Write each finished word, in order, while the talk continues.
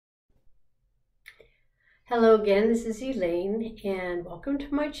Hello again, this is Elaine and welcome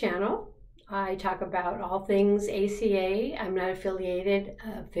to my channel. I talk about all things ACA. I'm not affiliated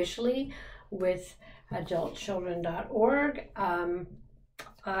officially with adultchildren.org.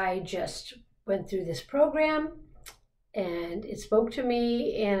 I just went through this program and it spoke to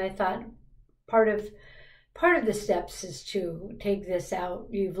me, and I thought part of the steps is to take this out.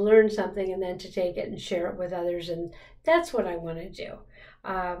 You've learned something and then to take it and share it with others, and that's what I want to do.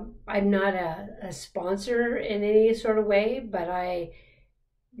 I'm not a sponsor in any sort of way, but I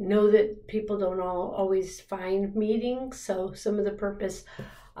know that people don't always find meetings. So some of the purpose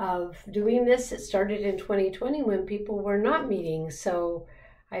of doing this, it started in 2020 when people were not meeting. So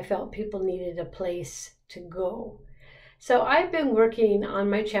I felt people needed a place to go. So I've been working on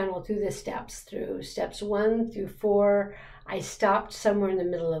my channel through the steps, through steps 1 through 4. I stopped somewhere in the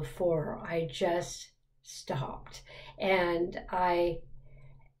middle of 4. I just stopped. And I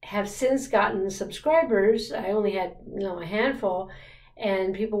have since gotten subscribers. I only had a handful,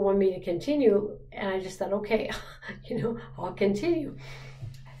 and people want me to continue, and I just thought, okay, I'll continue.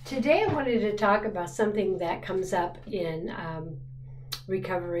 Today I wanted to talk about something that comes up in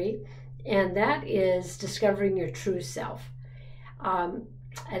recovery, and that is discovering your true self. And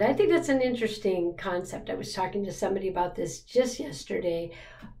I think that's an interesting concept. I was talking to somebody about this just yesterday.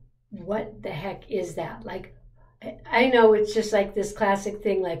 What the heck is that? Like, I know it's just like this classic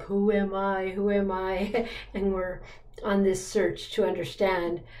thing, like, who am I? Who am I? And we're on this search to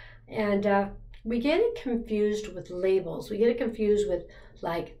understand. And we get it confused with labels. We get it confused with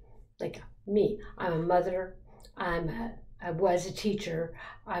like me. I'm a mother. I was a teacher.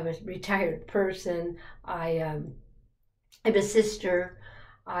 I'm a retired person. I'm a sister.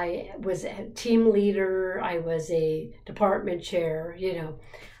 I was a team leader. I was a department chair.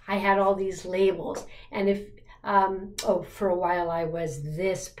 I had all these labels. And if for a while I was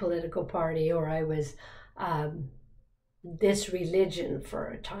this political party, or I was this religion for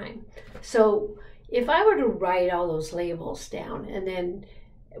a time. So if I were to write all those labels down, and then,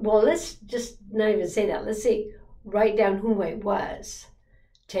 well, let's just not even say that. Let's say write down who I was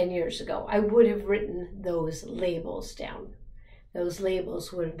 10 years ago. I would have written those labels down. Those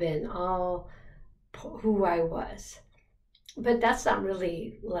labels would have been all who I was. But that's not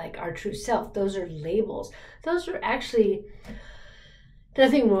really like our true self. Those are labels. Those are actually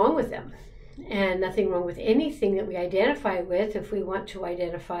nothing wrong with them, and nothing wrong with anything that we identify with. If we want to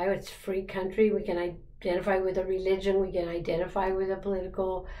identify, it's a free country. We can identify with a religion. We can identify with a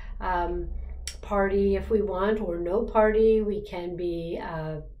political party if we want, or no party. We can be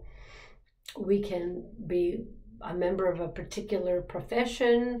a member of a particular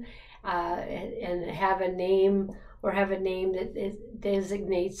profession and have a name, or have a name that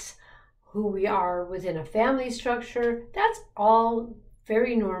designates who we are within a family structure. That's all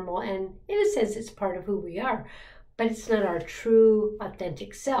very normal, and in a sense it's part of who we are, but it's not our true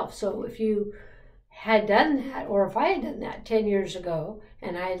authentic self. So if you had done that, or if I had done that 10 years ago,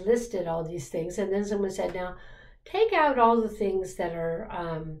 and I had listed all these things, and then someone said, now take out all the things that are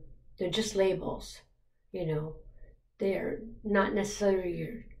they're just labels, they're not necessarily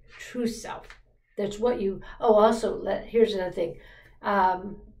your true self. That's what you, here's another thing.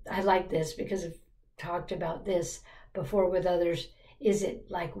 I like this because I've talked about this before with others. Is it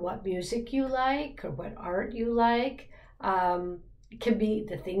like what music you like, or what art you like? It can be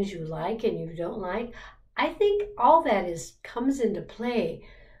the things you like and you don't like. I think all that comes into play,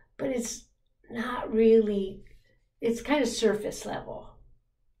 but it's not really, it's kind of surface level.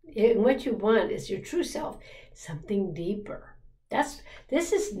 And what you want is your true self, something deeper.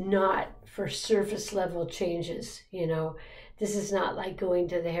 This is not for surface level changes. This is not like going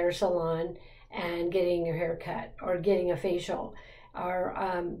to the hair salon and getting your hair cut, or getting a facial, or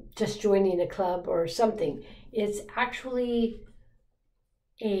just joining a club or something. It's actually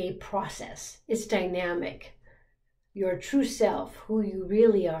a process. It's dynamic. Your true self, who you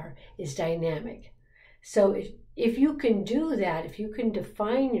really are, is dynamic. So if you can do that, if you can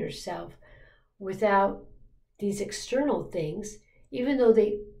define yourself without these external things, even though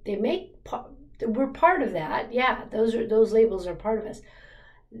we're part of that, yeah, those labels are part of us,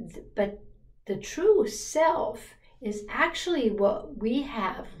 but the true self is actually what we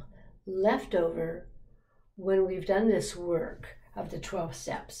have left over when we've done this work of the 12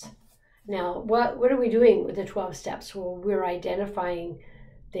 steps. Now, what are we doing with the 12 steps? Well, we're identifying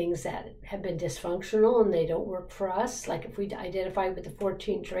things that have been dysfunctional and they don't work for us. Like if we identify with the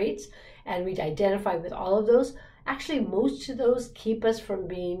 14 traits and we'd identify with all of those, actually most of those keep us from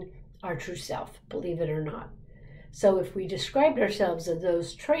being our true self, believe it or not. So if we described ourselves as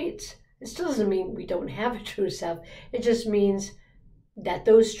those traits, it still doesn't mean we don't have a true self. It just means that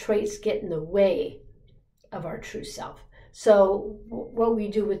those traits get in the way of our true self. So what we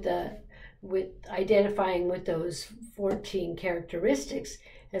do with identifying with those 14 characteristics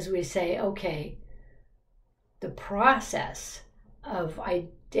is we say, okay, the process of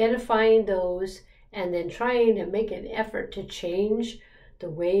identifying those and then trying to make an effort to change the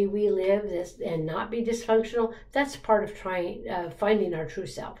way we live this and not be dysfunctional, that's part of trying finding our true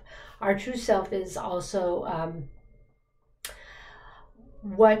self. Our true self is also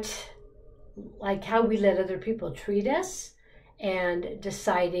how we let other people treat us, and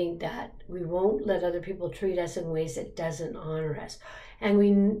deciding that we won't let other people treat us in ways that doesn't honor us. And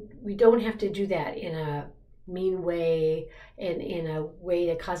we don't have to do that in a mean way and in a way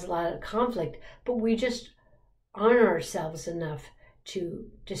that causes a lot of conflict, but we just honor ourselves enough to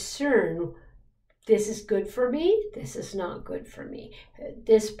discern, this is good for me, this is not good for me.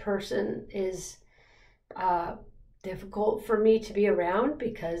 This person is difficult for me to be around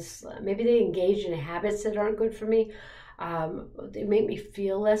because maybe they engage in habits that aren't good for me. They make me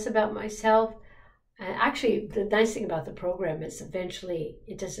feel less about myself. And actually, the nice thing about the program is eventually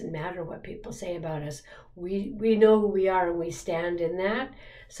it doesn't matter what people say about us. We know who we are and we stand in that.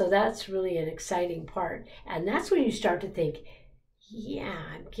 So that's really an exciting part. And that's when you start to think, yeah,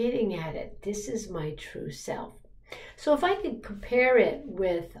 I'm getting at it. This is my true self. So if I could compare it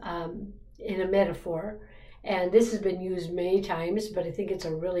with, in a metaphor, and this has been used many times, but I think it's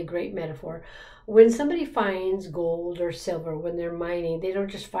a really great metaphor. When somebody finds gold or silver, when they're mining, they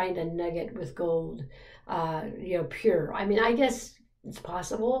don't just find a nugget with gold, pure. I mean, I guess it's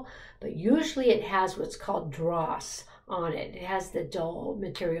possible, but usually it has what's called dross on it. It has the dull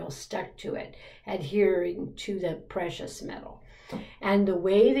material stuck to it, adhering to the precious metal. And the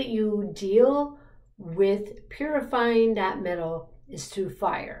way that you deal with purifying that metal is through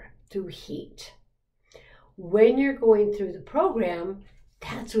fire, through heat. When you're going through the program,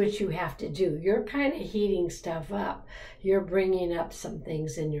 that's what you have to do. You're kind of heating stuff up. You're bringing up some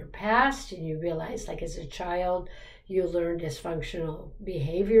things in your past, and you realize, like as a child, you learned dysfunctional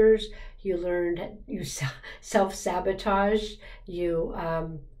behaviors. You learned, you self-sabotaged. You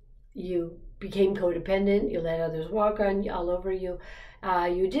became codependent. You let others walk on all over you.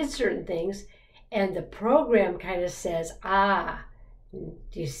 You did certain things, and the program kind of says,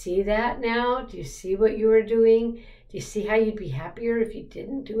 do you see that now? Do you see what you were doing? Do you see how you'd be happier if you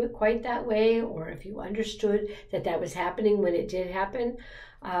didn't do it quite that way, or if you understood that that was happening when it did happen?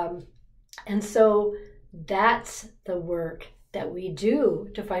 And so that's the work that we do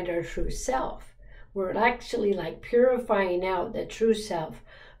to find our true self. We're actually like purifying out the true self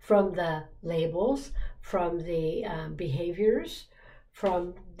from the labels, from the behaviors,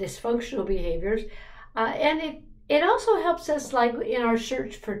 from dysfunctional behaviors. And it also helps us like in our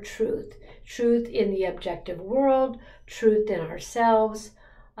search for truth in the objective world, truth in ourselves.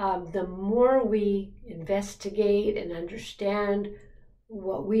 The more we investigate and understand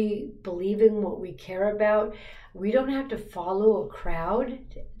what we believe in, what we care about, we don't have to follow a crowd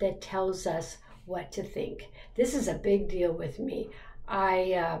that tells us what to think. This is a big deal with me.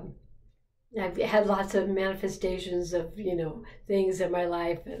 I've had lots of manifestations of, things in my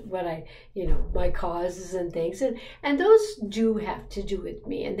life, my causes and things. And those do have to do with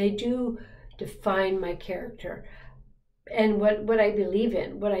me, and they do define my character and what I believe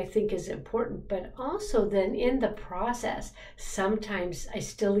in, what I think is important. But also then in the process, sometimes I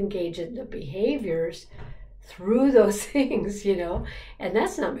still engage in the behaviors through those things, and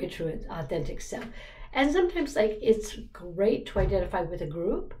that's not my true authentic self. And sometimes it's great to identify with a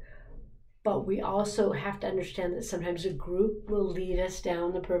group, but we also have to understand that sometimes a group will lead us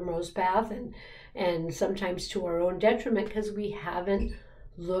down the primrose path and sometimes to our own detriment because we haven't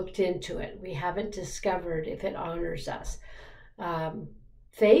looked into it. We haven't discovered if it honors us.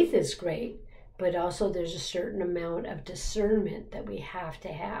 Faith is great, but also there's a certain amount of discernment that we have to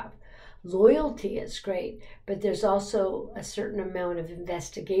have. Loyalty is great, but there's also a certain amount of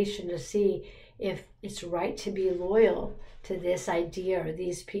investigation to see if it's right to be loyal to this idea or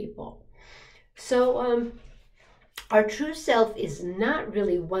these people. So our true self is not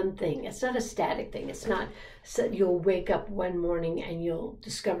really one thing. It's not a static thing. It's not so you'll wake up one morning and you'll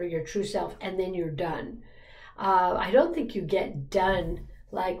discover your true self and then you're done. I don't think you get done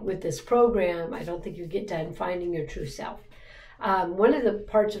like with this program. I don't think you get done finding your true self. One of the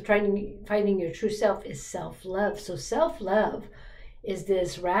parts of finding your true self is self-love. So self-love is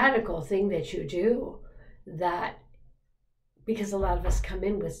this radical thing that you do that, because a lot of us come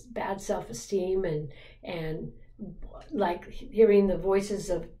in with bad self-esteem and like hearing the voices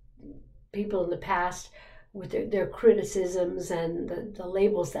of people in the past with their criticisms and the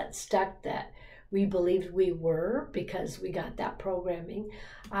labels that stuck that we believed we were because we got that programming.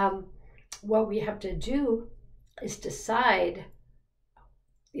 what we have to do is decide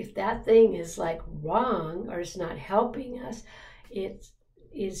if that thing is like wrong or is not helping us. It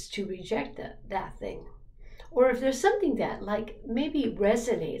is to reject that thing. Or if there's something that like maybe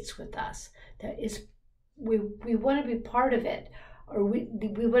resonates with us, that is, we want to be part of it, or we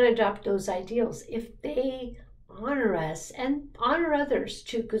want to adopt those ideals. If they honor us and honor others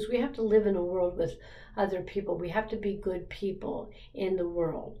too, because we have to live in a world with other people. We have to be good people in the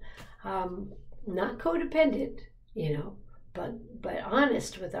world, not codependent, but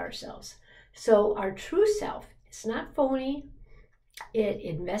honest with ourselves. So our true self is not phony. It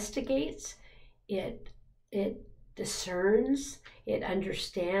investigates, it discerns, it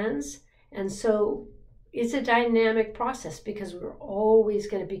understands, and so it's a dynamic process because we're always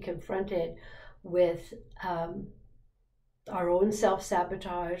going to be confronted with our own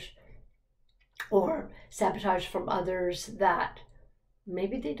self-sabotage or sabotage from others that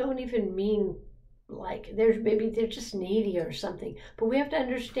maybe they don't even mean, like maybe they're just needy or something, but we have to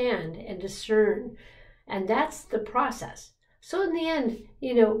understand and discern, and that's the process. So in the end,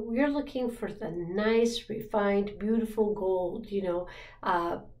 we're looking for the nice, refined, beautiful gold.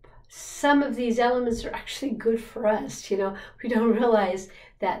 Some of these elements are actually good for us. We don't realize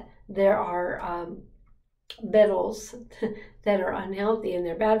that there are metals that are unhealthy and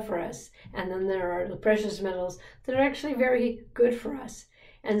they're bad for us. And then there are the precious metals that are actually very good for us.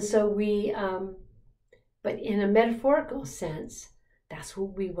 And so but in a metaphorical sense, that's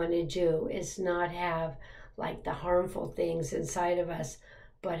what we want to do, is not have like the harmful things inside of us,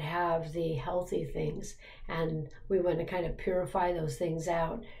 but have the healthy things. And we want to kind of purify those things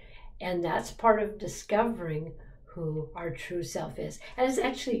out. And that's part of discovering who our true self is. And it's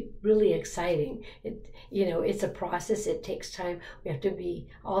actually really exciting. It's a process. It takes time. We have to be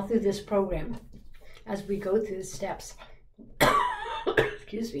all through this program as we go through the steps.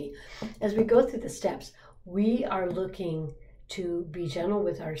 Excuse me. As we go through the steps, we are looking to be gentle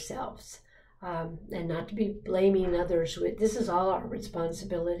with ourselves. And not to be blaming others. This is all our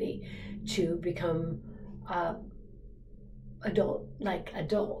responsibility to become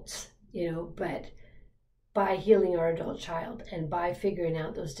adults, but by healing our adult child and by figuring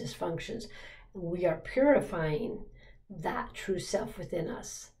out those dysfunctions, we are purifying that true self within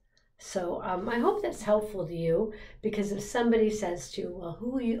us. So I hope that's helpful to you, because if somebody says to you, well,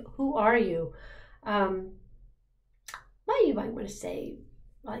 who are you? Well, you might want to say,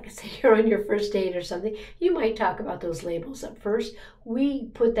 like I say, you're on your first date or something, you might talk about those labels at first. We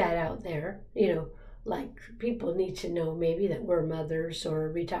put that out there, like people need to know maybe that we're mothers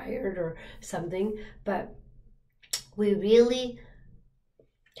or retired or something, but we really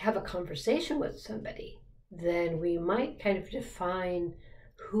have a conversation with somebody, then we might kind of define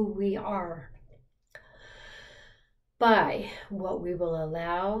who we are by what we will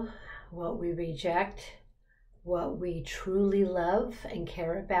allow, what we reject, what we truly love and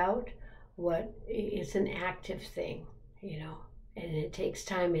care about, what is an active thing, and it takes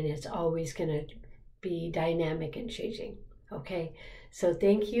time, and it's always going to be dynamic and changing. Okay, so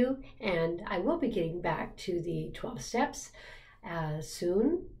thank you, and I will be getting back to the 12 steps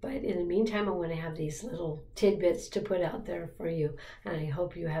soon, but in the meantime, I want to have these little tidbits to put out there for you, and I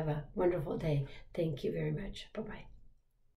hope you have a wonderful day. Thank you very much. Bye-bye.